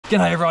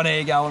G'day everyone, how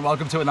you going?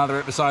 Welcome to another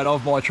episode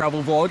of my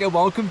travel vlog and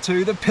welcome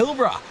to the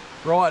Pilbara.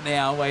 Right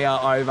now we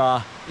are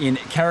over in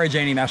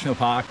Karijini National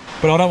Park,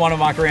 but I don't want to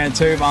muck around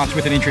too much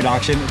with an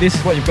introduction. This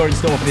is what you've got in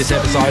store for this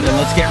episode and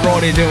let's get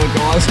right into it,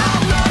 guys.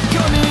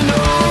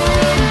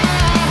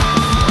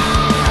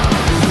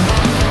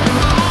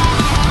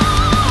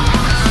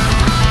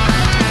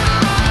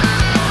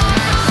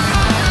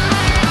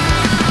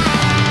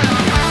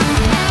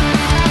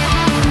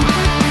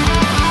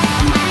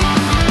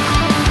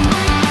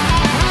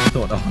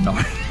 Oh no,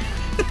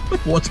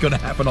 what's going to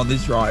happen on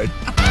this road?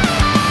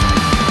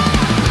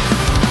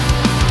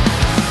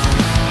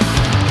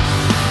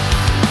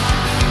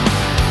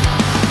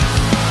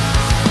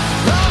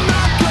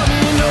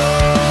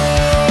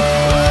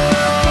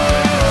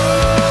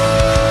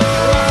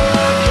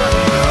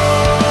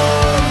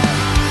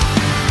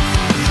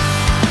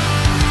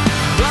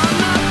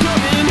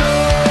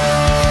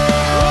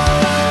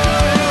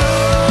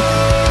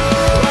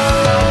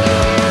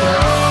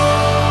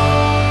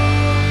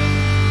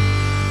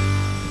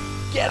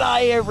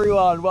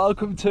 Everyone,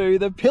 welcome to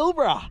the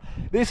Pilbara.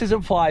 This is a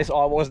place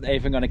I wasn't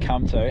even going to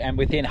come to, and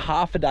within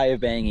half a day of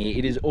being here,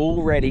 it is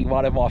already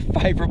one of my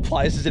favourite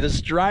places in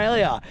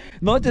Australia.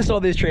 Not just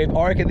on this trip,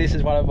 I reckon this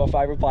is one of my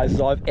favourite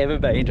places I've ever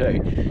been to.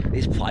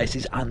 This place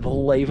is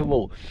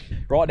unbelievable.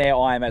 Right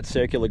now I am at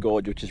Circular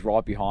Gorge, which is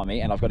right behind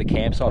me, and I've got a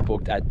campsite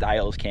booked at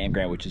Dale's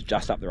Campground, which is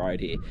just up the road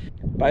here.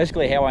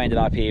 Basically how I ended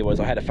up here was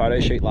I had a photo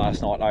shoot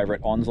last night over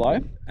at Onslow,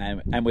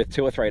 and with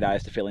 2 or 3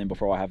 days to fill in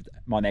before I have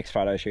my next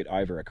photo shoot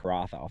over at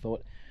Karratha, I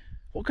thought,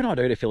 what can I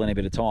do to fill in a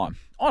bit of time?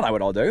 I know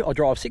what I'll do. I'll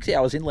drive 6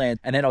 hours inland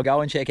and then I'll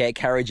go and check out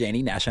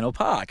Karijini National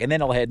Park, and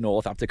then I'll head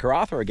north up to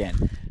Karratha again.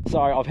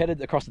 So I've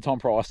headed across to Tom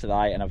Price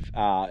today, and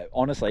I've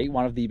honestly,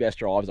 one of the best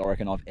drives I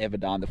reckon I've ever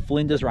done. The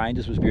Flinders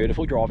Ranges was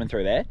beautiful driving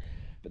through there,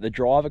 but the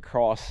drive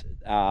across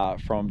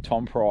from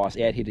Tom Price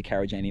out here to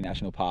Karijini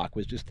National Park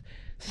was just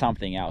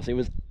something else. It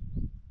was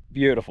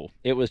beautiful.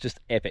 It was just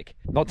epic.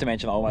 Not to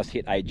mention I almost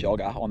hit a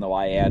jogger on the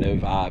way out of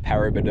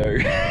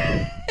Parabadoo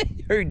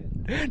who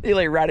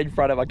nearly ran in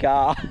front of a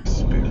car.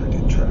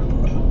 Spirited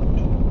traveller.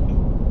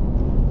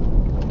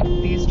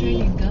 The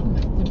Australian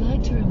government would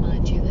like to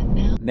remind you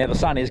that now the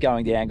sun is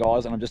going down,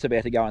 guys, and I'm just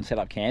about to go and set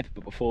up camp,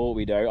 but before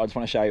we do, I just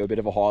want to show you a bit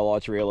of a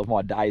highlights reel of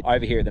my day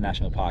over here at the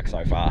National Park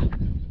so far.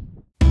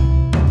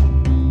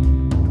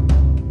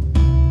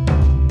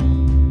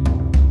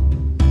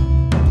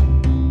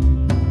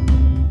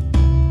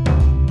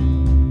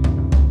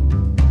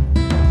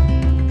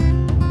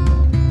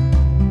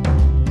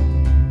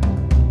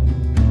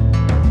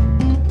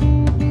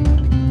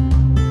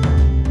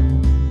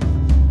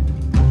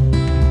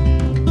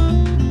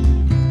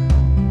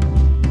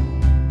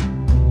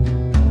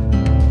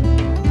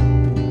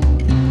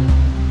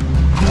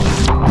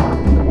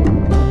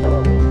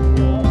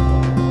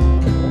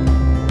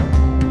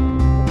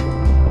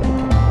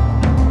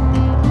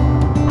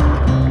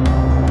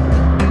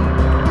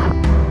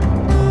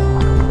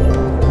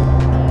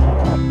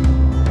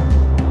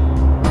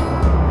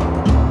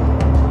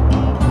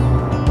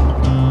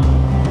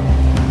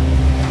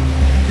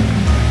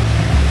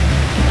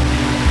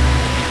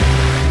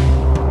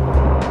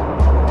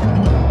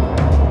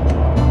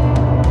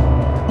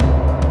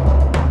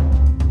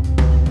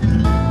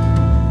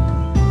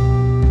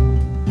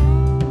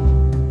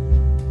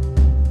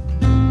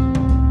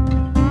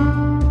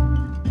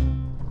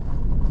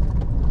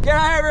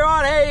 G'day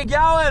everyone, how you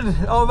going?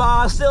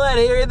 I'm still out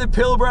here in the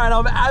Pilbara and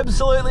I'm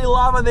absolutely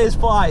loving this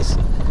place.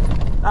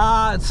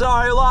 So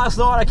last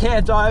night I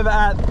camped over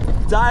at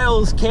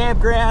Dale's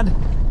Campground,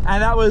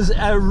 and that was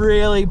a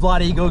really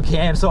bloody good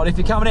campsite. If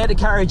you're coming out to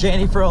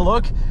Karijini for a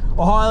look,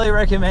 I highly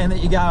recommend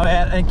that you go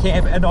out and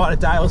camp a night at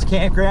Dale's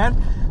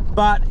Campground,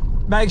 but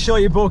make sure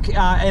you book in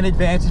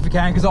advance if you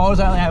can, because I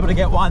was only able to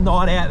get one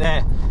night out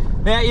there.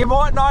 Now you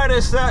might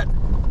notice that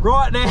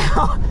right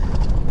now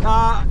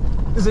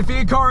there's a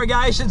few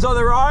corrugations on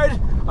the road.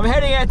 I'm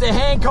heading out to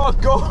Hancock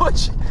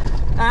Gorge,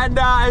 and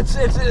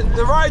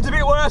the road's a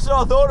bit worse than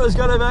I thought it was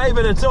going to be,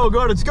 but it's all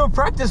good. It's good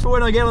practice for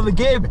when I get on the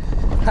Gibb,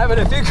 having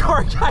a few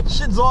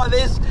corrugations like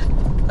this.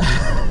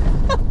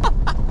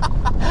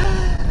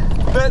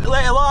 But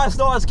last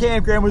night's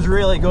campground was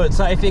really good,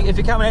 so if you're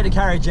coming out to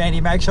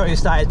Karijini, make sure you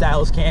stay at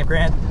Dale's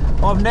Campground.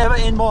 I've never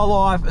in my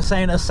life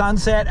seen a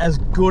sunset as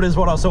good as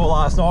what I saw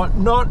last night.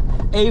 Not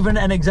even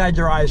an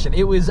exaggeration.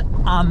 It was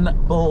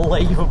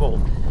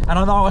unbelievable. And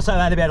I know I say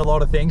that about a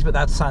lot of things, but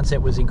that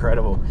sunset was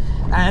incredible.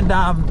 And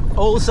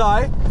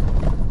also,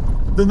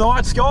 the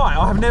night sky.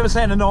 I have never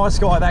seen a night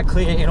sky that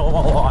clear in all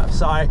my life.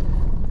 So,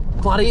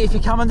 bloody, if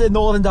you're coming to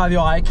Northern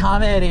WA,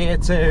 come out here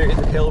to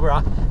the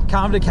Pilbara,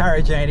 come to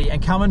Karijini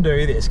and come and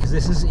do this, because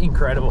this is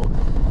incredible.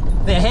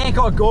 Now,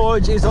 Hancock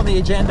Gorge is on the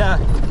agenda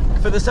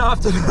for this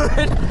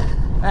afternoon.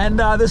 And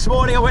this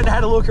morning I went and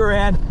had a look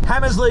around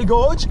Hammersley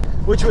Gorge,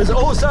 which was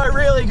also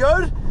really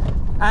good,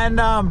 and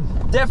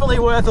definitely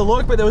worth a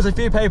look, but there was a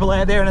few people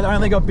out there and it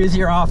only got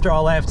busier after I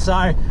left. So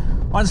I'm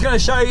just going to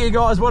show you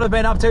guys what I've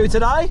been up to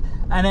today,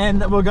 and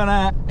then we're going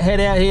to head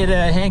out here to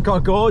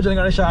Hancock Gorge and I'm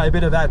going to show you a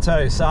bit of that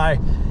too. So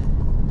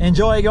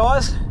enjoy,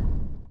 guys.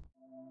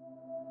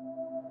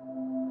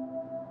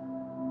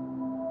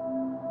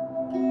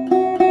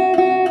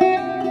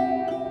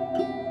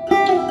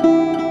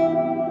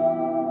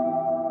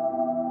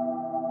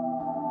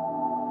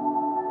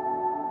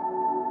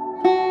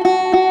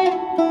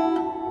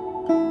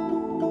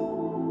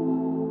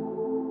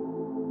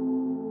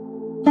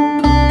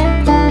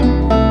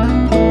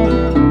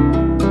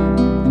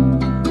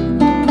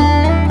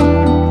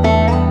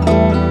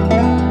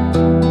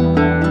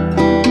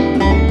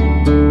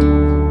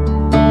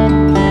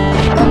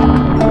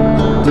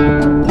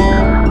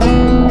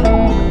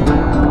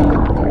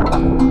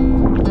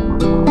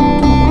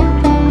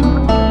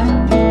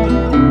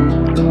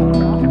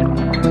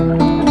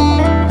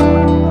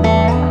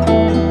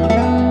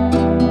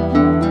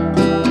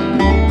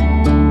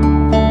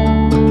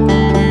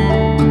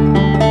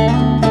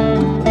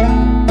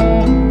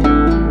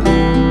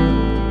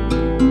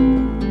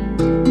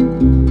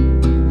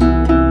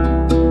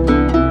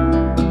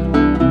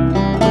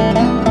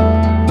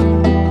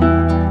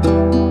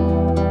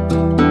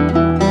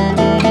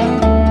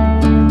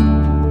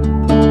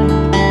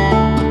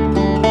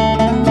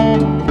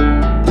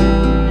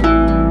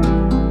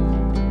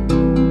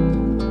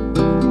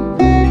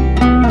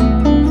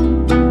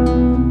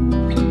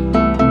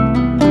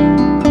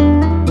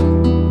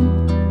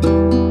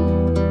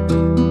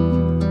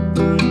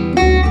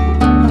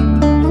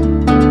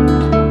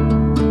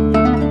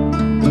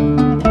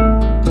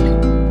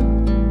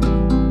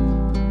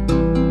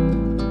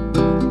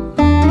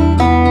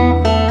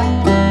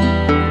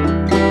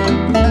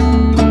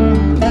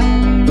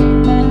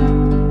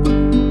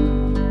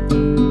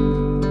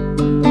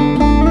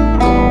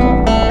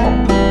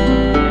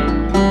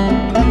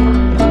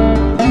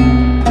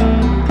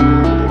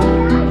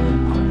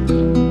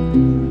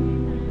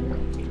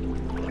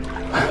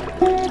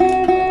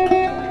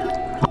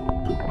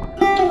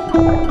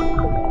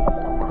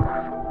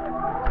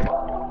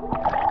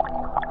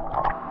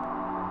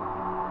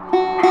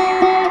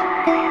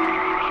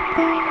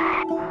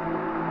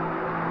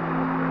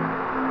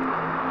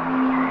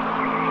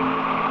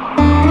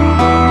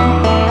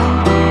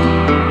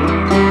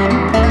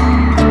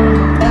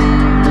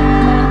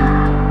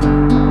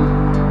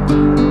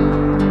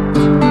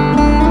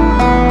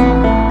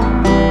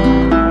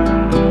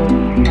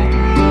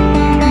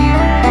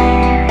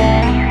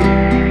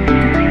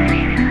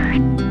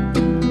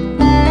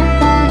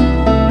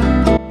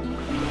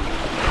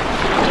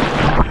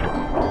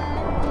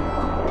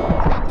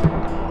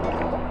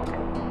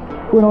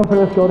 when I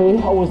first got here,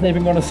 I wasn't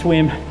even going to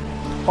swim.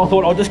 I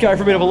thought I'll just go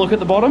for a bit of a look at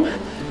the bottom.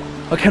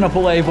 I cannot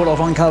believe what I've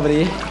uncovered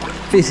here.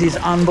 This is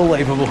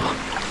unbelievable.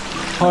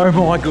 Oh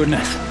my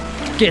goodness.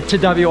 Get to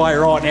WA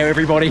right now,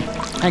 everybody,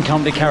 and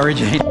come to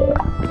Karijini.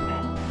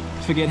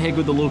 Forget how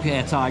good the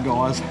lookouts are,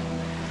 guys.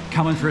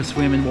 Coming for a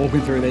swim and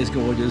walking through these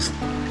gorges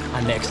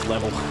are next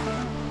level.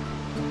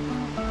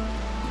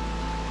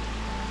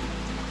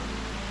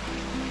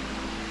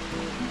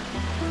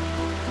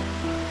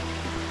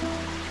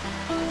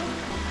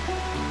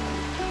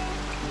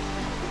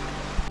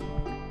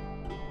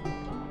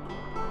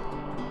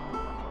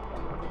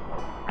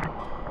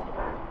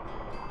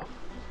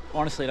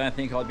 Honestly, I don't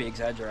think I'd be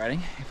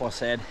exaggerating if I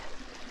said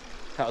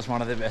that was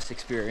one of the best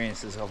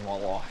experiences of my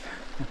life.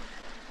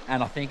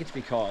 And I think it's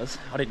because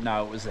I didn't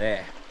know it was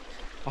there.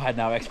 I had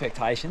no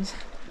expectations,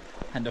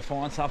 and to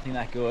find something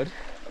that good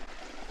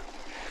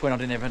when I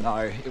didn't even know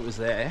it was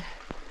there,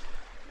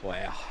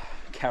 wow.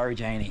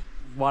 Karijini,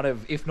 one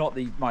of, if not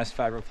the most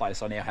favourite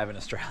place I now have in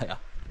Australia.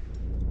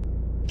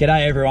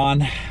 G'day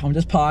everyone, I'm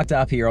just parked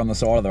up here on the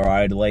side of the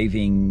road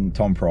leaving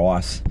Tom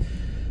Price.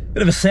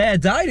 Bit of a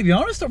sad day, to be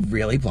honest. I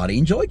really bloody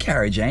enjoyed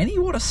Karijini.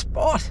 What a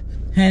spot.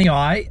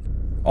 Anyway,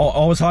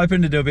 I was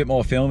hoping to do a bit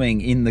more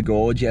filming in the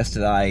gorge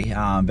yesterday,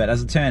 but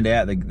as it turned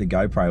out, the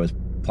GoPro was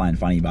playing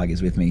funny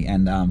buggers with me.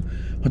 And I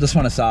just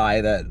want to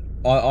say that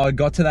I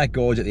got to that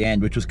gorge at the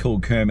end, which was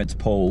called Kermit's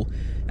Pool,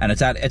 and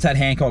it's at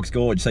Hancock's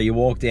Gorge. So you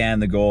walk down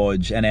the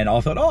gorge, and then I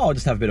thought, oh, I'll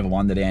just have a bit of a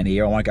wander down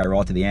here. I won't go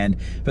right to the end.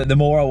 But the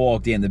more I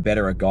walked in, the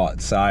better it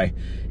got. So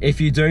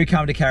if you do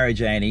come to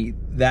Karijini,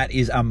 that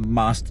is a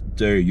must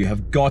do. You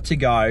have got to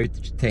go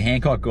to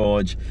Hancock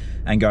Gorge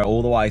and go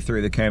all the way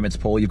through the Kermit's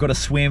Pool. You've got to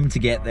swim to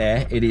get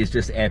there. It is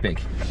just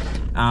epic.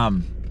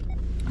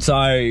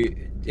 So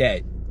yeah,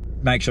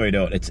 make sure you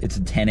do it. It's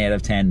a 10 out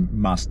of 10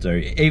 must do.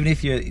 Even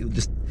if you're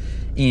just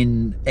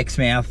in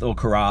Exmouth or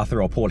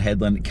Karratha or Port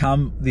Hedland,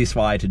 come this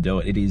way to do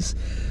it. It is,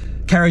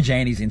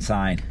 Karijini's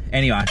insane.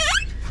 Anyway,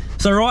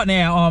 so right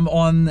now I'm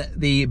on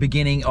the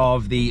beginning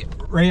of the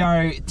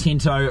Rio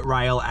Tinto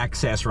Rail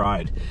Access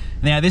Road.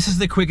 Now this is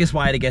the quickest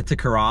way to get to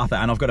Karratha,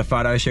 and I've got a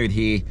photo shoot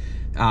here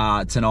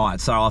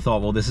tonight, so I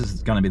thought, well, this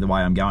is going to be the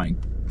way I'm going.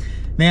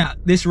 Now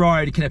this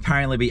road can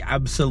apparently be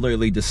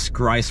absolutely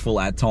disgraceful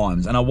at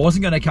times, and I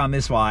wasn't going to come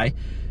this way,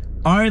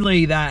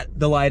 only that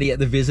the lady at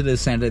the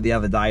visitors centre the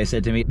other day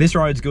said to me, this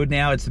road's good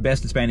now, it's the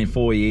best it's been in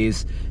 4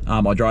 years.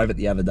 I drove it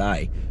the other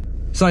day.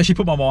 So she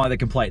put my mind at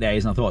complete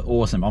ease, and I thought,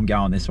 awesome, I'm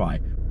going this way.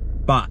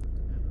 But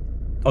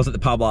I was at the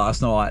pub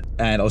last night,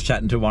 and I was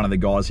chatting to one of the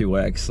guys who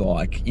works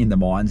like in the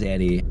mines out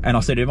here, and I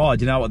said to him, oh,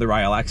 do you know what the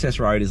rail access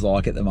road is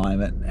like at the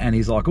moment? And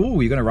he's like, oh,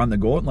 you're going to run the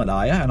gauntlet,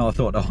 are you? And I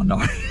thought, oh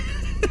no,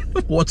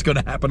 what's going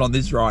to happen on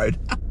this road?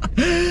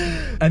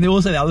 And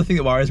also the other thing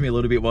that worries me a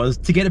little bit was,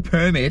 to get a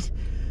permit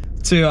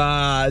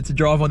to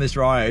drive on this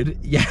road,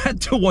 you had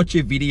to watch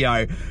a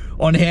video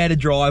on how to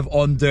drive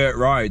on dirt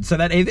roads. So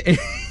that,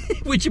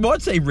 which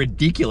might seem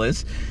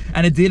ridiculous,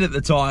 and it did at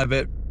the time,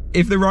 but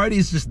if the road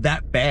is just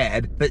that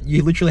bad that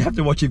you literally have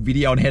to watch a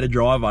video on how to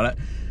drive on it,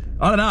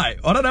 I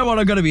don't know what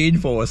I'm going to be in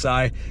for.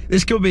 So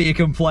this could be a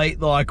complete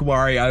like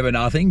worry over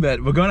nothing, but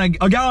I'm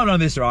going on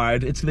this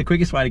road. It's the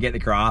quickest way to get to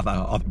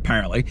Karratha,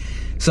 apparently.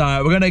 So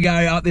we're going to go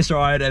up this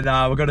road, and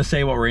we're going to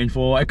see what we're in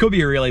for. It could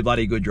be a really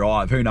bloody good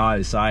drive, who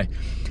knows? So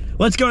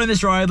let's go on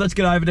this road, let's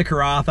get over to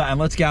Karratha, and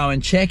let's go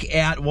and check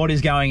out what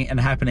is going and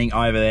happening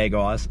over there,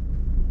 guys.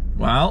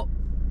 Well,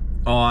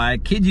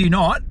 I kid you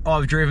not,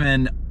 I've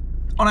driven,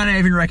 I don't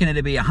even reckon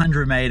it'd be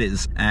 100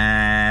 meters,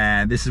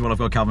 and this is what I've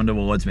got coming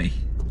towards me.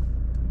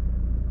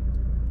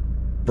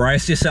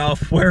 Brace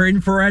yourself, we're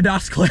in for a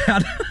dust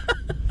cloud.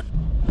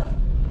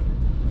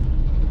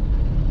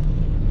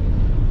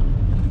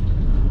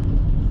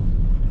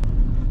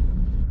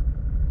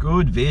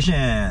 Good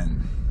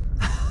vision.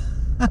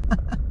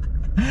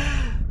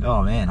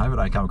 Oh man, hope I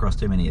don't come across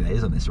too many of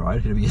these on this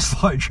road. It'll be a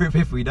slow trip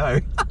if we do.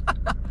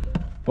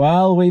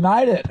 Well, we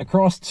made it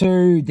across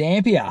to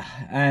Dampier,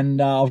 and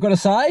I've got to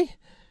say,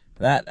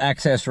 that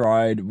access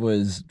road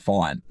was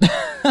fine.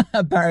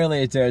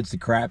 Apparently it turns to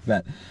crap,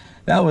 but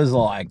that was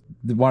like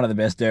one of the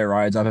best dirt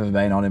roads I've ever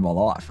been on in my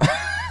life.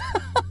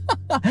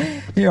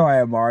 Here I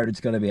am worried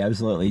it's going to be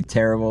absolutely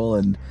terrible,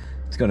 and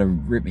it's going to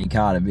rip me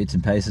car to bits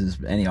and pieces.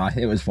 Anyway,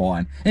 it was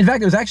fine. In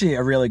fact, it was actually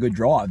a really good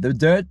drive. The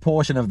dirt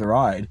portion of the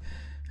road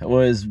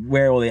was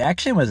where all the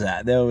action was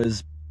at. There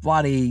was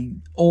bloody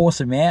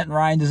awesome mountain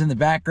ranges in the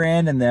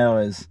background, and there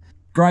was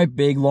great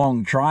big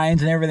long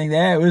trains and everything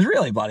there. It was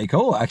really bloody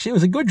cool, actually. It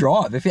was a good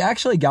drive. If you're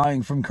actually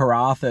going from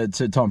Karratha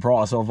to Tom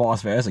Price or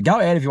vice versa, go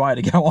out of your way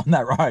to go on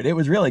that road. It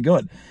was really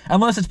good.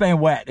 Unless it's been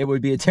wet, it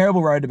would be a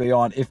terrible road to be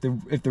on if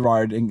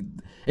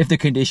the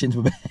conditions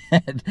were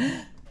bad.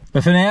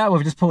 But for now,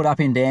 we've just pulled up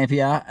in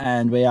Dampier,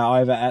 and we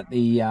are over at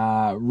the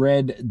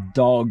Red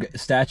Dog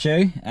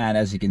statue, and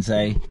as you can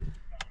see,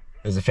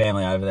 there's a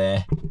family over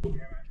there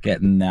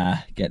getting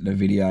a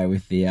video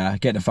with the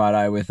getting a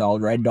photo with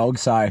old Red Dog.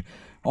 So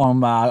I'm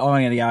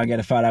going to go and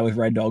get a photo with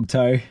Red Dog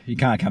too. You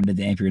can't come to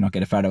Dampier and not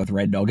get a photo with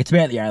Red Dog. It's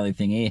about the only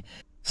thing here.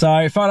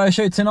 So photo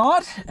shoot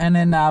tonight, and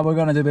then we're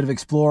going to do a bit of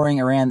exploring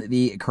around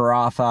the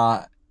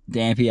Karratha,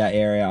 Dampier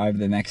area over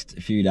the next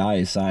few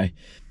days. So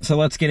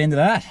let's get into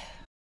that.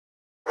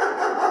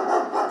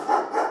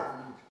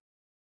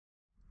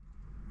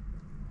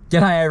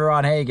 G'day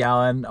everyone, how you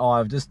going?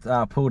 I've just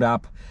pulled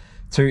up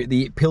to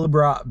the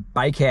Pilbara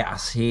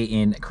Bakehouse here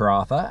in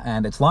Karratha,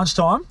 and it's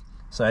lunchtime,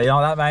 so you know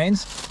what that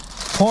means?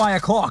 Pie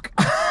o'clock.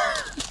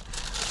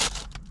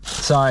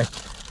 So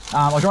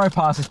I drove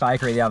past this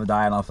bakery the other day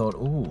and I thought,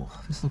 ooh,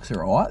 this looks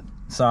alright.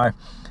 So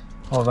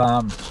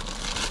I've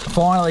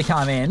finally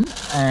come in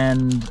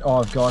and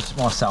I've got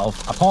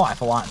myself a pie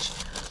for lunch.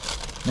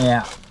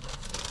 Now,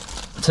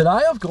 today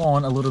I've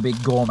gone a little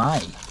bit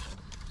gourmet.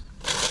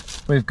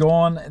 We've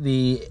gone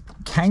the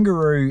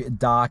Kangaroo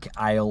Dark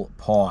Ale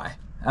Pie.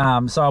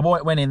 So I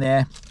went in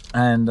there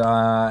and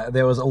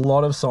there was a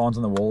lot of signs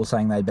on the wall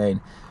saying they'd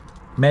been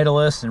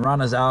medalists and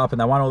runners up and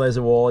they won all those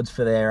awards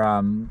for their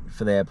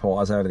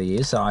pies over the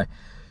years. So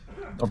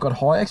I've got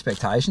high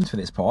expectations for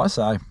this pie.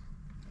 So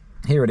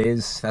here it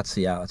is. That's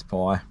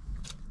pie.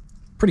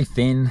 Pretty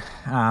thin.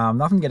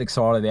 Nothing to get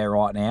excited about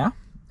right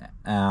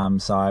now.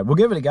 So we'll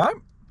give it a go.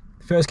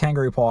 First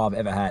kangaroo pie I've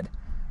ever had.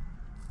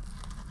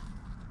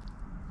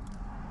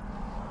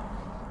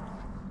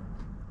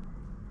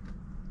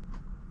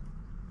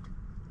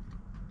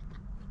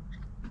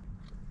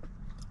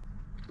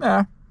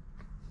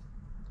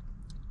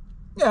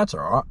 Yeah, it's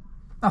alright.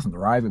 Nothing to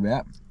rave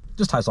about.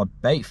 Just tastes like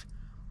beef.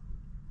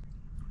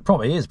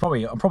 Probably is.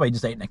 I'm probably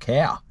just eating a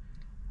cow.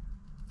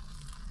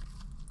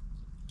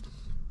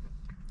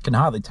 Can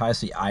hardly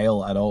taste the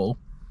ale at all.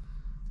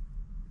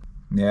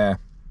 Yeah.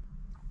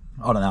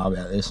 I don't know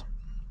about this.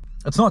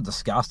 It's not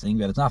disgusting,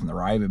 but it's nothing to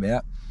rave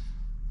about.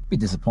 Bit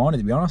disappointed,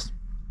 to be honest.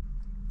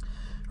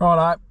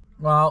 Righto.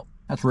 Well,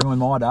 that's ruined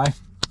my day.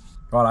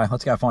 Righto,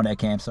 let's go find our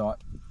campsite.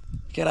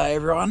 G'day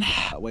everyone.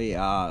 We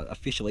are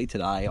officially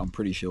today, I'm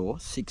pretty sure,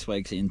 6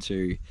 weeks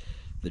into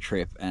the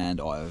trip,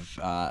 and I've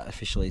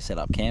officially set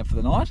up camp for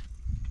the night,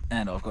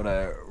 and I've got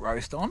a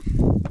roast on.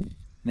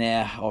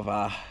 Now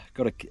I've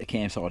got a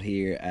campsite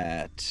here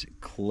at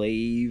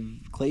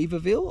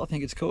Cleaverville, I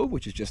think it's called,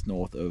 which is just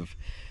north of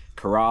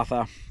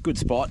Karratha. Good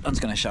spot. I'm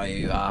just going to show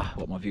you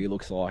what my view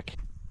looks like.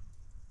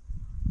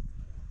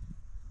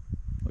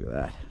 Look at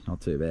that,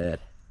 not too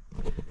bad.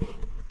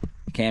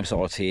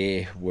 Campsites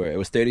here it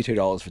was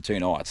 $32 for 2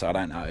 nights, so I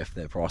don't know if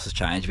the prices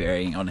change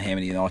varying on how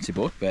many nights you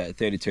book, but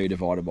 32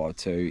 divided by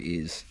 2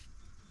 is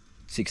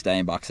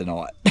 $16 a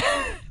night.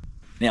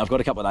 Now I've got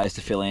a couple of days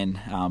to fill in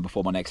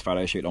before my next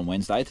photo shoot on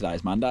Wednesday.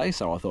 Today's Monday,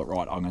 so I thought,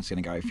 right, I'm just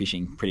going to go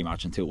fishing pretty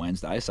much until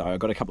Wednesday. So I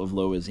got a couple of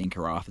lures in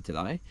Karratha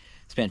today.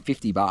 Spent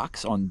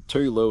 $50 on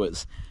 2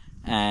 lures,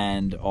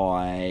 and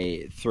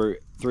I threw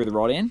the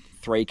rod in.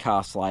 3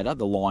 casts later,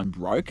 the line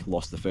broke,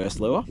 lost the first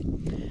lure,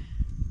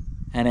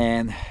 and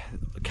then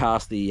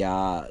cast the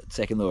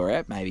second lure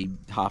out maybe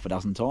half a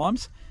dozen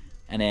times,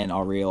 and then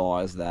I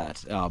realised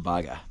that, oh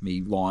bugger,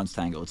 me line's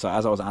tangled. So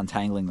as I was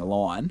untangling the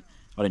line,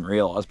 I didn't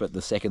realise, but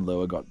the second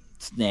lure got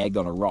snagged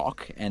on a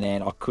rock, and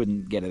then I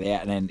couldn't get it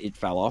out, and then it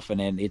fell off, and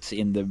then it's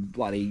in the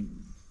bloody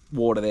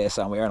water there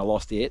somewhere, and I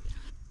lost it.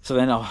 So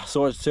then I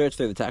searched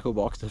through the tackle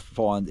box to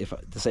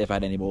see if I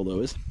had any more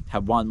lures.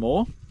 Had one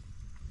more,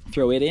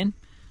 threw it in,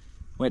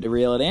 went to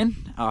reel it in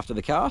after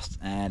the cast,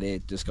 and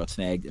it just got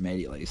snagged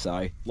immediately.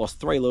 So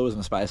lost 3 lures in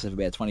the space of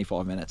about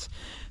 25 minutes.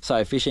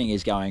 So fishing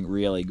is going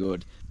really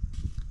good.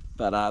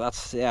 But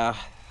that's the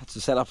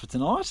setup for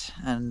tonight,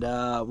 and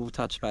we'll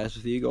touch base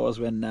with you guys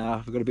when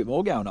we've got a bit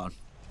more going on.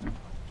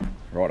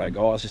 Righto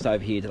guys, just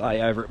over here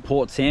today over at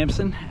Port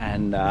Sampson,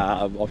 and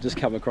I've just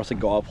come across a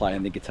guy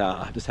playing the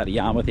guitar. Just had a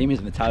yarn with him. He's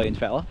an Italian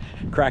fella,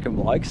 cracking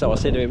bloke. So I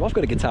said to him, I've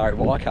got a guitar at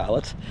my car,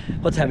 let's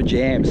have a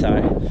jam.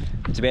 So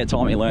it's about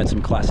time he learned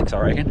some classics,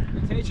 I reckon.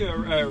 I'll teach you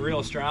a real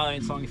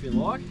Australian song if you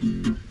like.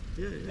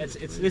 Yeah.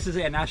 This is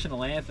our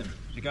national anthem.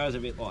 It goes a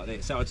bit like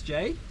this. So it's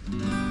G,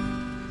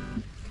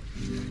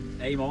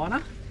 E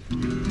minor,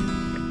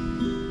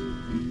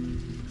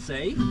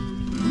 C,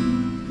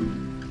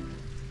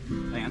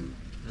 hang on.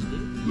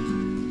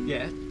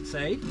 Yeah,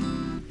 C,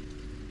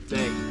 D.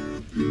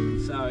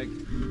 So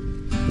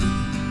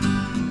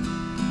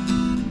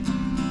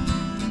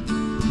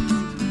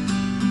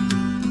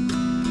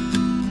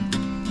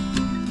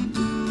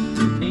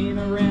been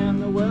around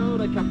the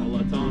world a couple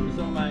of times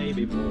or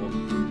maybe more.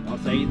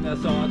 I've seen the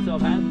sights,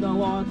 I've had the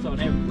lights on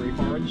every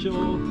foreign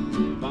shore.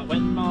 But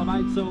when my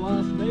mates all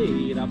ask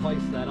me the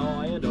place that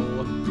I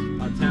adore,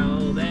 I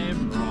tell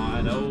them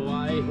right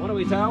away. What do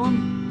we tell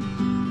them?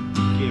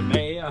 Give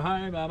me a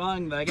home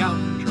among the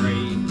gum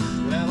trees,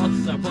 where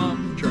lots of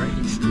plum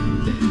trees.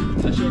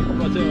 A ship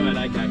or two and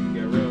a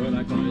kangaroo and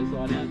a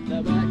clothesline at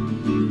the back,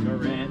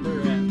 veranda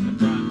at the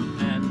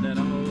front, and an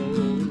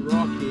old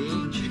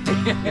rocking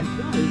chair.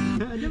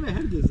 I never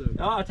heard this song.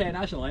 Oh, it's our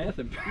national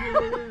anthem. Yeah.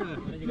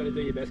 And then you got to do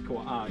your best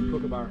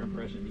Kookaburra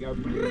impression. You go.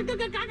 And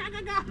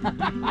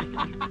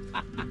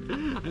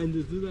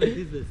this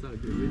is the song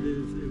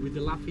with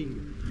the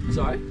laughing.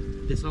 Sorry?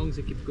 The songs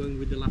that keep going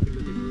with the laughing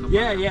with the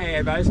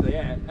Yeah, basically,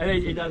 yeah. And then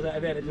it does that,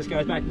 and then it just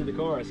goes back into the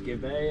chorus.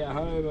 Give me a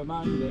home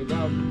among the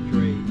gum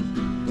trees,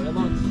 where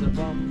lots of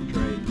palm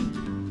trees.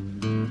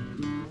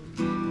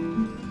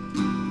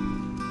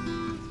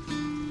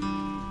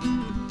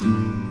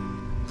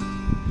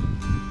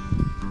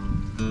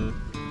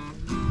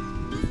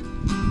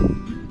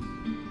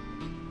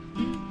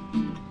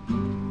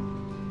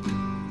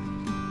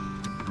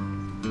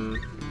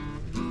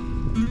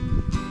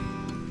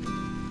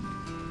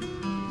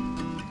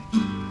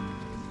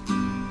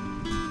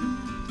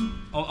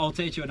 I'll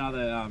teach you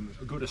another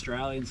good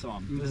Australian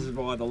song. This is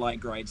by the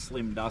late great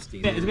Slim Dusty.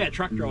 Yeah, it's about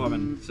truck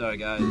driving. So it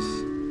goes,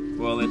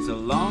 well, it's a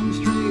long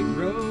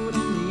straight road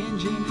and the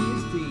engine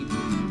is deep.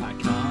 I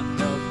can't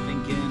help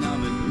thinking of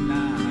a good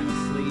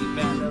night's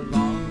sleep and the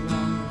long,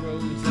 long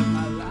roads of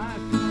my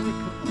life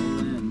are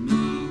calling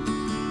me.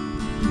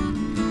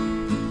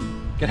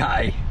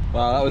 G'day.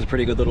 Well, that was a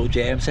pretty good little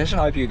jam session.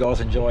 I hope you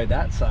guys enjoyed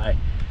that. So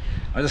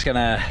I'm just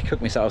gonna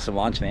cook myself some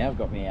lunch now. I've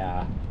got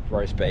my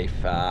roast beef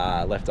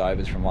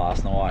leftovers from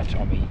last night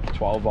on my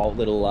 12 volt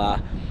little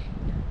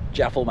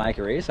jaffle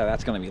maker here, so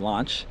that's going to be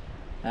lunch.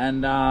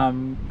 And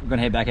I'm going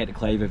to head back out to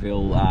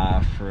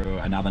Cleaverville for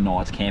another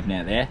night's camping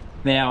out there.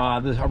 Now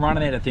I'm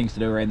running out of things to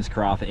do around this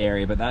Karratha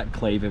area, but that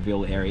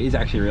Cleaverville area is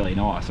actually really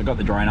nice. I got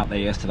the drone up there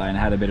yesterday and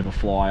had a bit of a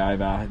fly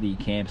over the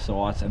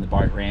campsites and the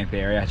boat ramp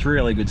area. It's a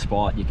really good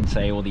spot. You can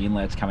see all the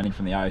inlets coming in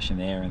from the ocean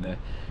there, and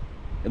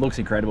it looks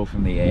incredible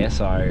from the air.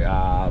 So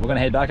we're going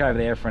to head back over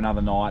there for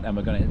another night, and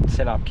we're going to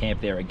set up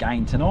camp there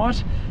again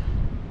tonight.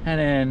 And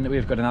then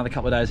we've got another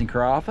couple of days in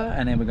Karratha,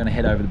 and then we're going to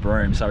head over to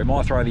Broome. So we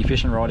might throw the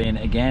fishing rod in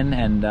again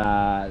and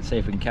see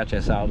if we can catch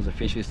ourselves a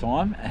fish this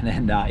time. And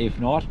then if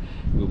not,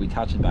 we'll be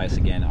touching base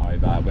again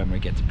over when we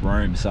get to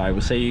Broome. So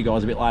we'll see you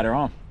guys a bit later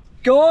on.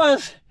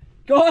 Guys,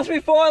 we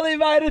finally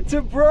made it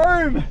to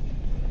Broome.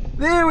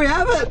 There we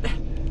have it.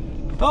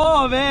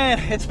 Oh man,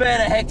 it's been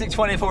a hectic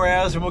 24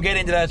 hours, and we'll get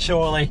into that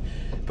shortly.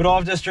 But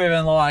I've just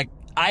driven like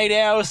 8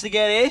 hours to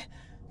get here.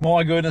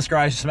 My goodness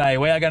gracious me,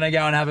 we are going to go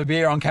and have a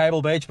beer on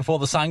Cable Beach before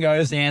the sun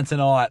goes down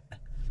tonight.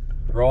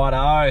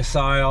 Righto, so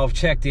I've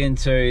checked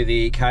into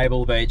the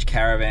Cable Beach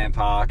Caravan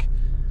Park.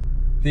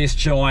 This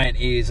joint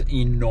is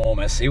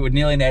enormous. It would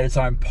nearly need its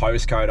own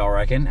postcode, I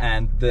reckon,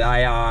 and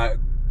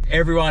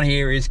everyone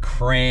here is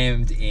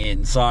crammed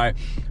in. So I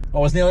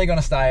was nearly going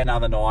to stay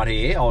another night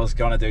here. I was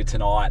going to do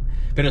tonight,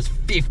 but it's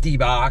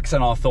 $50,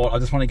 and I thought I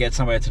just want to get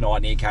somewhere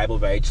tonight near Cable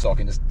Beach so I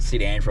can just sit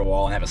down for a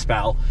while and have a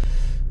spell.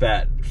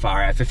 But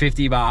far out, for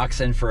 $50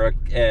 and for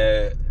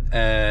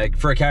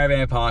a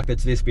caravan park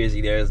that's this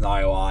busy, there's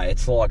no way.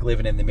 It's like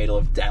living in the middle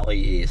of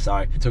Delhi here. So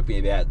it took me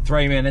about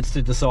 3 minutes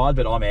to decide,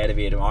 but I'm out of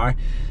here tomorrow.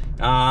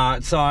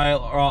 So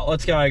all right,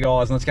 let's go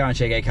guys, let's go and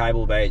check out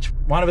Cable Beach.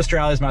 One of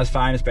Australia's most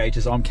famous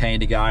beaches. I'm keen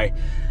to go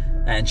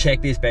and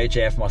check this beach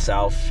out for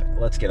myself.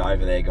 Let's get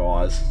over there,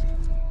 guys.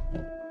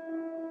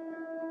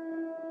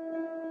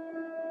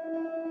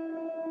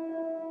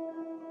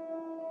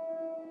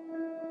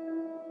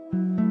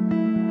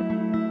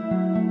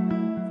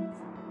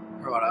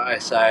 Righto,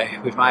 so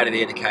we've made it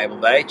here to Cable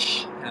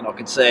Beach, and I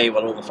can see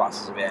what all the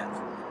fuss is about.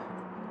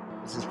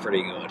 This is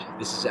pretty good.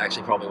 This is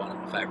actually probably one of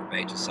my favourite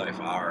beaches so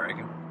far, I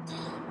reckon.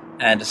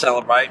 And to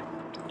celebrate,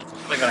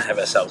 we're going to have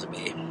ourselves a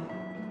beer.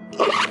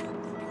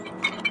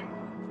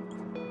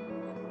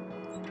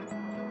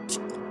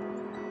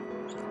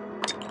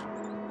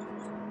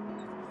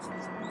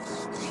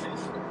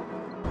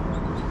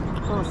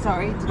 Oh,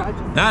 sorry, did I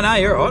just... No,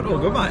 you're all right. All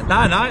good, mate.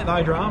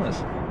 No dramas.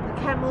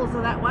 The camels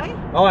are that way?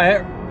 Oh,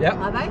 yeah.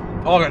 Are they?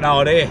 I've got no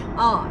idea.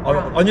 Oh,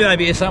 right. I knew they'd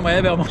be here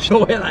somewhere, but I'm not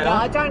sure where they Yeah,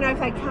 are. I don't know if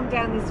they come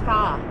down this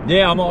far.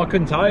 Yeah, I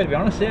couldn't tell you, to be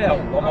honest. Yeah,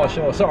 I'm not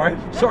sure. Sorry,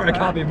 I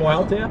can't be more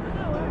help to you.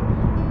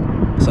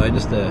 So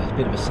just a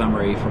bit of a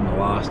summary from the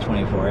last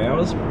 24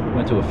 hours.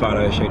 Went to a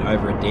photo shoot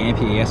over at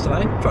Dampier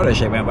yesterday. Photo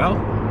shoot went well.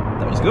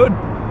 That was good.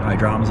 No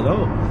dramas at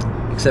all.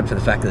 Except for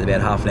the fact that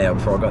about half an hour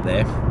before I got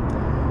there,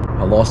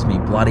 I lost my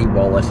bloody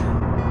wallet.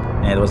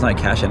 Now, there was no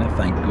cash in it,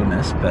 thank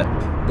goodness, but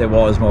there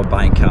was my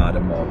bank card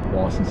and my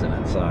licence in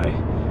it. So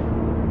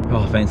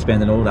I've been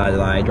spending all day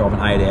today, driving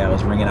 8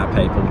 hours, ringing up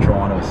people,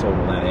 trying to sort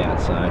all that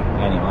out. So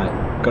anyway,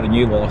 got a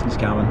new licence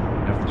coming.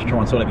 I have to try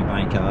and sort out my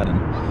bank card and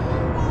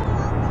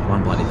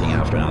one bloody thing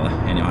after another.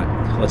 Anyway,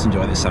 let's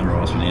enjoy this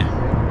sunrise from here.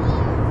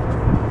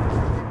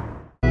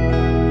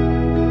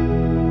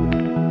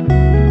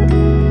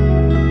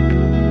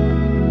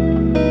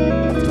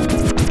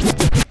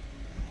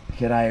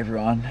 G'day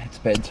everyone, it's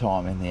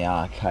bedtime in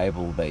the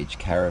Cable Beach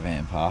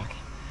Caravan Park,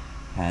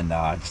 and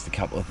just a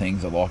couple of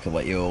things I'd like to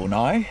let you all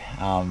know.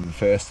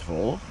 First of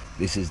all,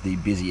 this is the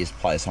busiest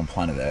place on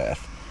planet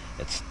Earth.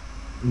 It's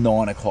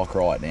 9 o'clock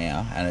right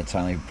now, and it's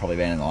only probably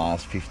been in the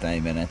last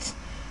 15 minutes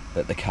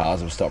that the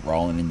cars have stopped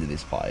rolling into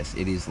this place.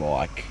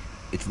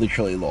 It's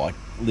literally like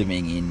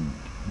living in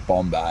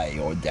Bombay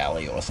or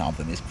Delhi or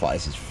something. This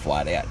place is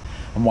flat out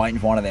I'm waiting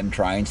for one of them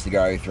trains to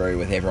go through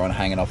with everyone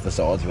hanging off the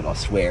sides of it. I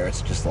swear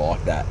it's just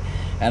like that.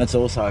 And it's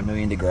also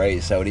 1,000,000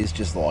 degrees, so it is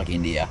just like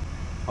India.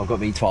 I've got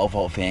my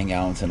 12-volt fan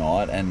going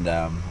tonight, and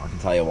I can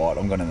tell you what,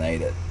 I'm going to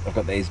need it. I've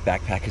got these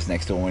backpackers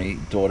next door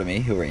to me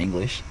who are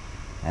English,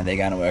 and they're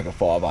going to work at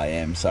 5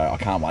 AM, so I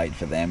can't wait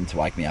for them to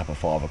wake me up at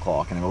 5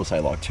 o'clock, and they're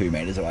also like 2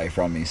 metres away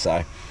from me,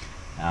 so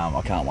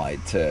I can't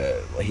wait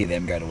to hear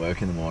them go to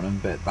work in the morning.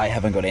 But they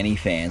haven't got any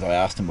fans. I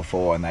asked them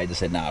before, and they just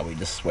said, no, we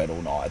just sweat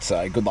all night,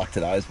 so good luck to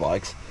those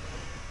blokes.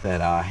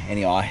 But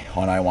anyway,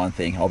 I know one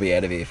thing, I'll be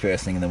out of here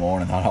first thing in the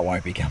morning, and I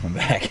won't be coming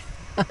back.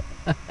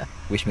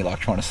 Wish me luck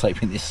trying to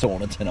sleep in this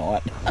sauna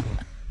tonight.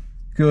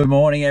 Good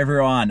morning,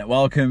 everyone.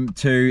 Welcome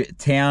to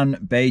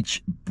Town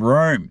Beach,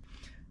 Broome.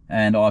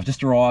 And I've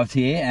just arrived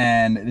here,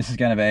 and this is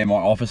going to be my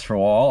office for a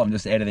while. I'm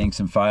just editing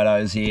some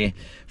photos here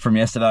from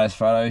yesterday's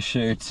photo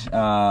shoot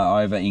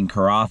over in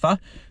Karratha.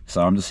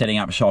 So I'm just setting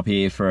up shop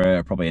here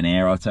for probably an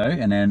hour or two,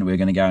 and then we're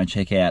going to go and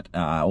check out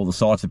all the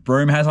sites that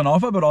Broome has on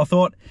offer. But I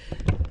thought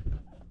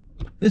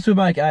this would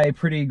make a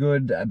pretty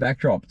good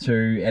backdrop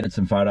to edit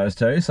some photos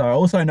too. So I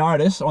also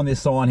notice on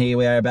this sign here,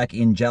 we are back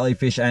in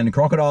jellyfish and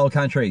crocodile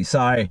country.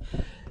 So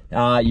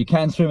you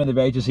can swim in the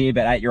beaches here,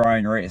 but at your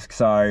own risk.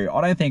 So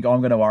I don't think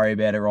I'm going to worry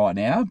about it right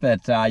now,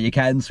 but you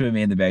can swim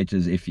in the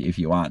beaches if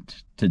you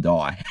want to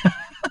die.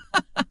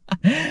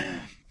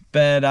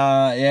 But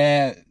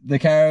yeah, the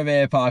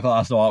caravan park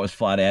last night was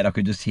flat out. I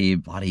could just hear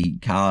bloody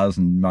cars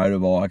and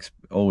motorbikes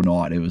all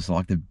night. It was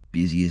like the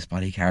busiest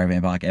bloody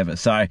caravan park ever.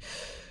 So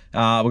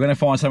we're going to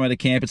find somewhere to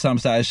camp at some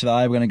stage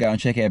today. We're going to go and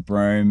check out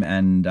Broome,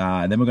 and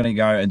then we're going to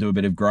go and do a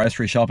bit of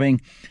grocery shopping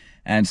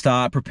and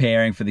start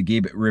preparing for the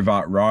Gibb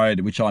River Road,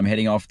 which I'm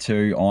heading off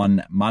to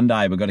on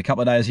Monday. We've got a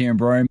couple of days here in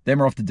Broome, then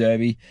we're off to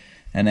Derby,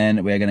 and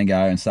then we're going to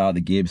go and start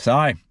the Gibb.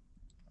 So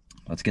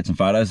let's get some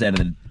photos out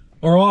of it.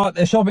 All right,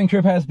 the shopping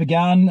trip has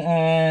begun,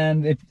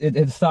 and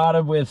it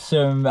started with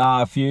some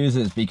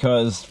fuses,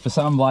 because for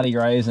some bloody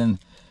reason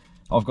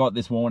I've got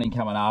this warning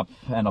coming up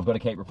and I've got to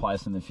keep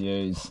replacing the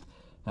fuse.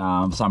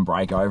 Some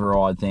brake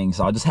override thing,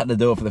 so I just had to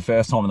do it for the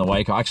first time in the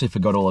week. I actually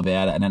forgot all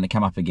about it, and then it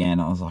came up again.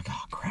 I was like,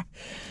 oh crap.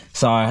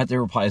 So I had to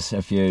replace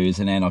a fuse,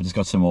 and then I've just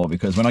got some more,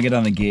 because when I get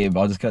on the Gibb,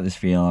 I just got this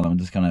feeling I'm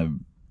just gonna,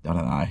 I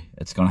don't know,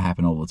 it's gonna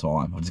happen all the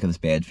time. I just got this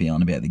bad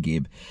feeling about the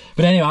Gibb.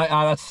 But anyway,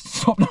 that's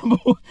stop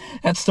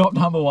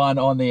number one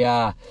on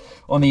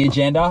the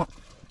agenda.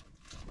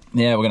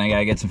 Yeah, we're gonna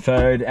go get some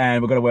food,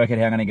 and we're gonna work out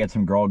how I'm gonna get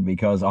some grog,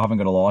 because I haven't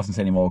got a license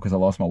anymore because I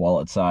lost my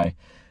wallet. So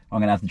I'm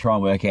going to have to try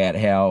and work out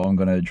how I'm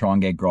going to try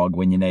and get grog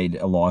when you need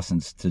a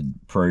license to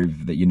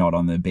prove that you're not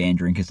on the banned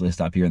drinkers list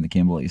up here in the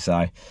Kimberley.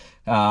 So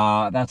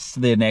that's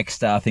the next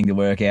thing to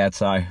work out.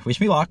 So wish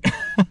me luck.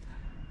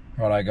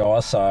 Righto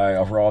guys, so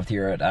I've arrived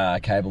here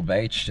at Cable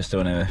Beach, just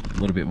doing a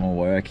little bit more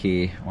work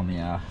here on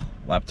the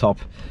laptop,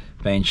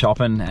 been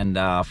shopping, and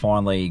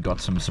finally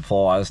got some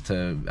supplies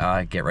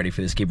to get ready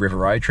for this Gibb River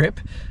Road trip.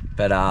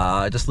 But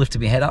I just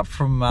lifted my head up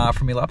from my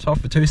laptop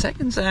for 2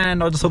 seconds,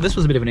 and I just thought this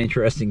was a bit of an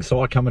interesting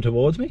sight coming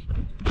towards me.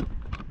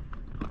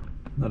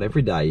 Not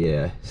every day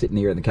you're sitting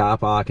here in the car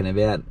park and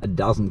about a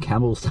dozen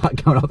camels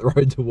start coming up the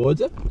road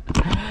towards it.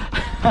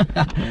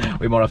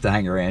 We might have to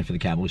hang around for the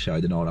camel show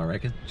tonight, I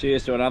reckon.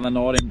 Cheers to another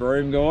night in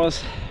Broome,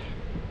 guys.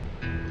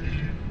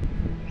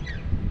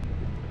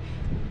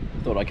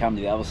 Thought I'd come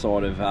to the other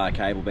side of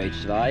Cable Beach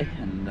today,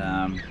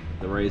 and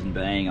the reason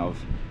being I've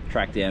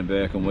tracked down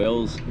Burke and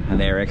Wills and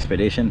their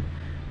expedition.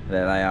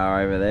 There they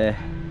are over there,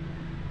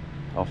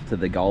 off to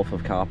the Gulf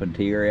of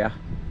Carpentaria.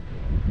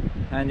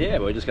 And yeah,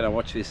 we're just going to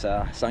watch this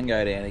sun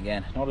go down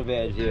again. Not a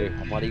bad view.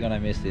 I'm bloody going to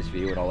miss this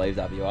view when I leave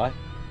WA.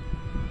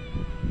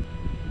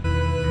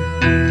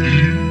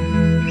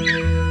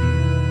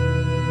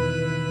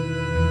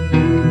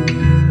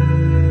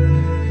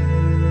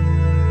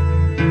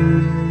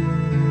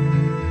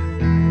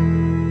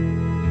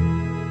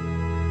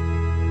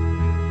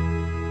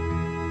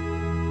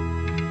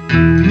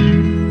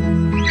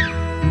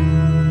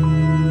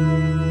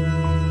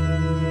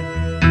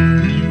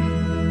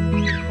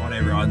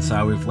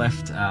 So we've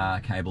left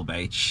Cable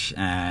Beach,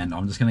 and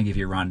I'm just going to give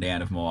you a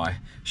rundown of my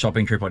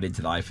shopping trip I did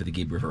today for the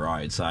Gibb River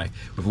Road. So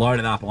we've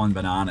loaded up on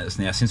bananas.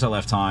 Now, since I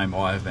left home,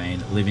 I've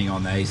been living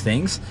on these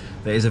things.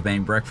 These have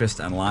been breakfast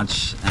and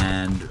lunch,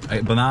 and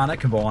a banana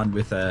combined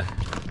with a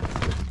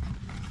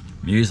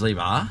muesli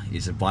bar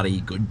is a bloody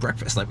good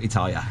breakfast, let me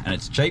tell you. And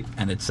it's cheap,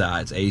 and it's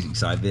easy.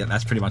 So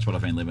that's pretty much what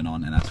I've been living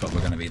on, and that's what we're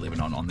going to be living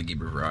on the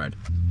Gibb River Road.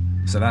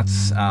 So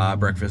that's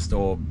breakfast,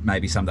 or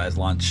maybe some days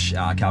lunch,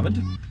 covered.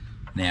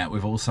 Now,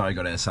 we've also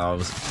got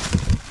ourselves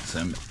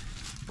some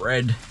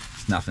bread.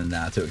 Nothing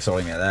too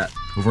exciting about that.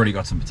 We've already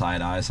got some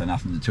potatoes, so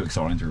nothing too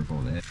exciting to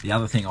report there. The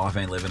other thing I've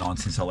been living on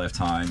since I left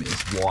home is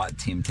white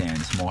Tim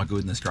Tams. My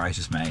goodness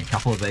gracious me. A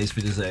couple of these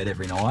for dessert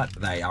every night.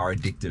 They are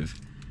addictive.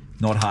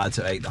 Not hard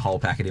to eat the whole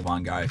packet in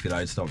one go if you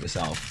don't stop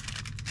yourself.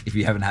 If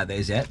you haven't had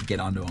these yet, get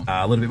onto them.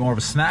 A little bit more of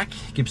a snack.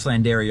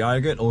 Gippsland dairy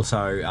yogurt.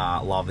 Also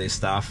love this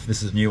stuff.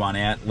 This is a new one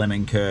out.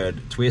 Lemon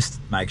curd twist.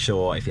 Make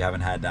sure if you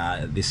haven't had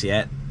this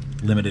yet,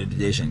 limited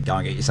edition, go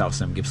and get yourself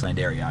some Gippsland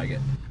dairy yogurt.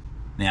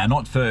 Now,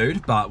 not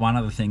food, but one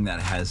other thing that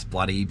has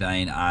bloody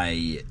been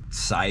a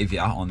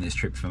saviour on this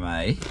trip for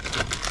me,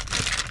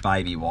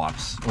 baby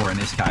wipes, or in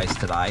this case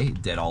today,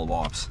 dead old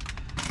wipes.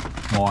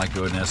 My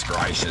goodness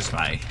gracious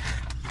me.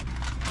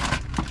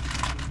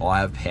 I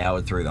have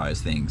powered through those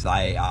things.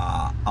 They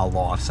are a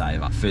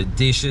lifesaver. For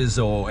dishes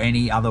or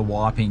any other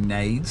wiping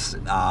needs,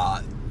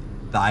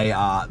 they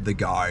are the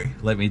go,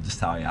 let me just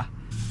tell you.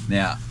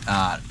 Now,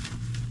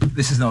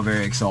 this is not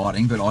very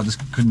exciting, but I just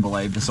couldn't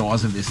believe the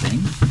size of this thing.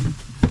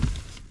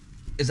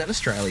 Is that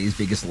Australia's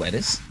biggest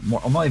lettuce?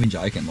 I'm not even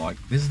joking, like,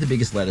 this is the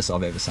biggest lettuce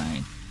I've ever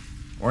seen.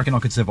 I reckon I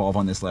could survive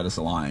on this lettuce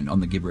alone on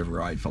the Gibb River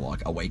Road for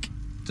like a week.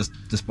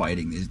 Just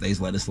waiting these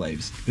lettuce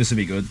leaves. This will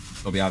be good.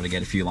 I'll be able to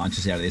get a few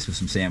lunches out of this with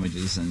some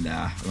sandwiches, and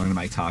I'm going to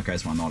make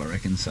tacos one night, I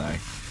reckon, so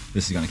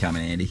this is going to come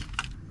in handy.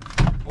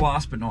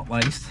 Last but not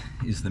least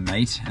is the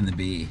meat and the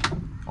beer.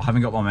 I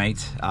haven't got my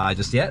meat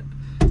just yet.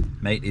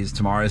 Meat is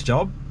tomorrow's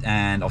job,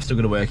 and I've still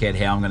got to work out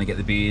how I'm going to get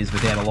the beers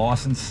without a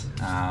license,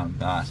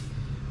 but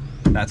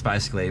that's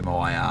basically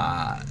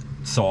my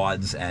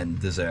sides and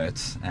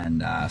desserts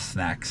and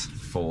snacks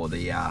for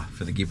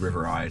the Gibb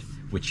River Road,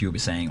 which you'll be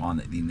seeing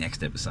on the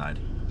next episode.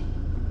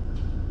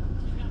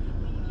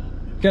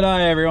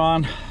 G'day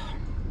everyone.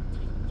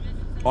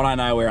 I don't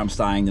know where I'm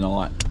staying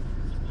tonight.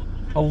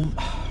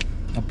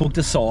 I booked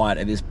a site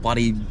at this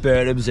bloody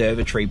bird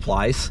observatory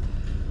place,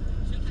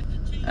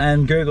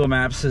 and Google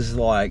Maps is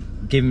like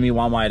giving me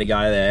one way to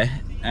go there,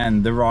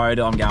 and the road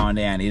I'm going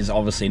down is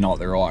obviously not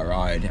the right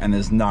road, and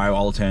there's no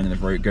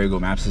alternative route Google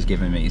Maps has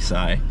given me, so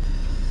I'm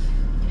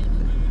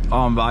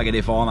buggered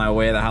if I know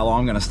where the hell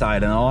I'm going to stay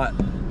tonight.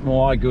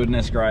 My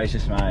goodness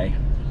gracious me.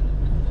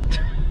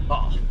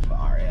 Oh,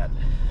 far out.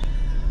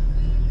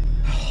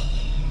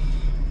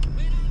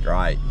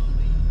 Great.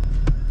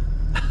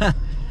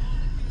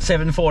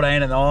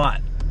 7:14 at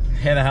night.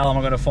 How the hell am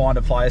I going to find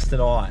a place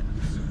tonight?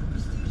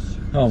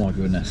 Oh my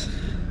goodness.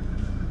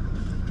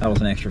 That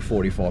was an extra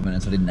 45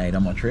 minutes I didn't need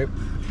on my trip.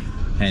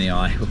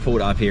 Anyway, we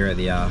pulled up here at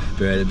the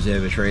bird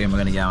observatory, and we're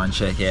going to go and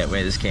check out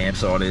where this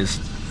campsite is.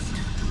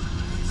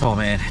 Oh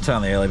man, it's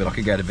only early, but I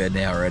could go to bed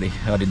now already.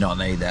 I did not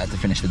need that to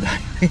finish the day.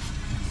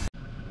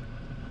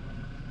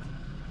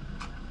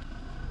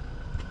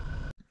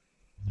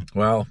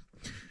 Well,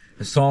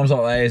 it's times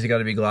like these you got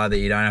to be glad that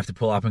you don't have to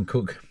pull up and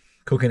cook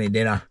any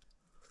dinner.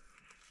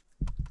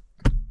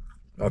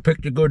 I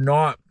picked a good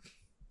night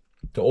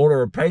to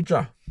order a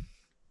pizza,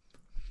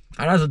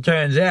 and as it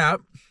turns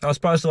out, I was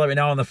supposed to let me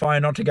know on the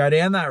phone not to go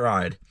down that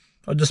road.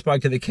 I just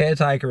spoke to the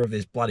caretaker of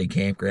this bloody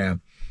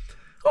campground.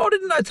 Oh,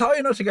 didn't I tell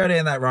you not to go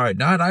down that road?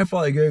 No, don't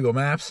follow Google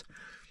Maps.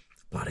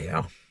 Bloody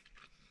hell.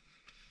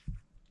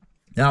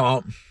 No,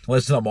 well, at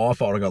least it's not my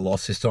fault I got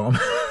lost this time.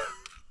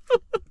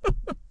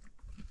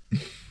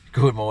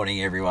 Good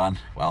morning, everyone.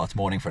 Well, it's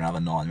morning for another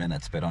 9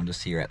 minutes, but I'm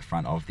just here at the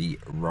front of the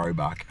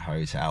Roebuck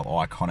Hotel,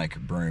 iconic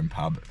Broome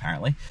pub,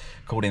 apparently.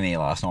 Called in there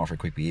last night for a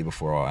quick beer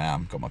before I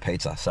got my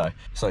pizza.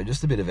 So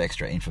just a bit of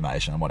extra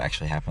information on what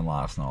actually happened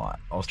last night.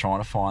 I was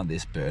trying to find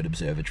this bird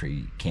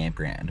observatory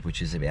campground,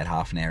 which is about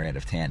half an hour out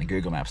of town, and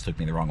Google Maps took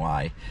me the wrong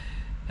way.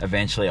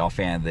 Eventually I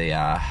found the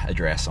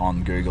address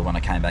on Google when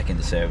I came back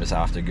into service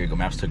after Google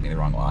Maps took me the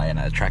wrong way, and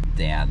I tracked it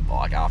down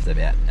like after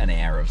about an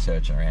hour of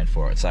searching around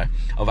for it. So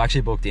I've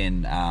actually booked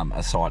in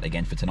a site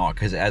again for tonight,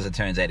 because as it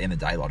turns out in the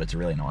daylight it's a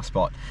really nice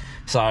spot.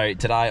 So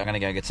today I'm going to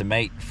go get some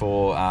meat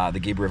for the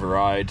Gibb River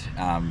Road,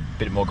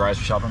 bit more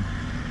grocery shopping.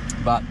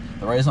 But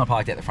the reason I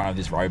parked at the front of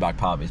this Roebuck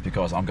pub is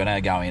because I'm going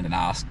to go in and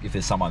ask if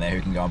there's someone there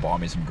who can go and buy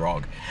me some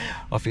grog.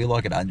 I feel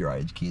like an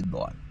underage kid,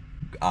 like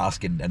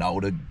asking an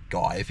older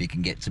guy if he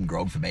can get some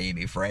grog for me and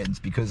my friends,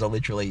 because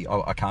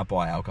I can't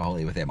buy alcohol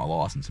here without my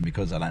license, and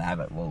because I don't have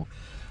it, well,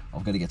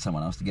 I've got to get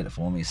someone else to get it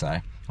for me. So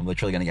I'm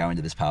literally going to go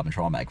into this pub and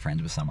try and make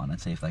friends with someone and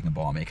see if they can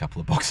buy me a couple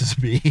of boxes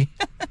of beer.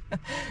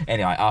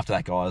 Anyway, after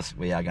that, guys,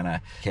 we are going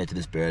to head to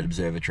this bird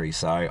observatory.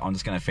 So I'm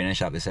just going to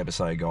finish up this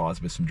episode,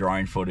 guys, with some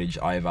drone footage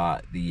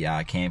over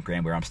the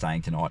campground where I'm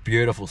staying tonight.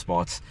 Beautiful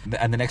spots.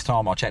 And the next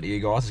time I'll chat to you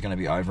guys is going to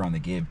be over on the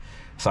Gibb.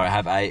 So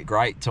have a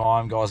great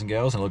time, guys and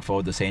girls, and I look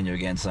forward to seeing you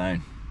again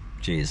soon.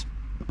 Cheers.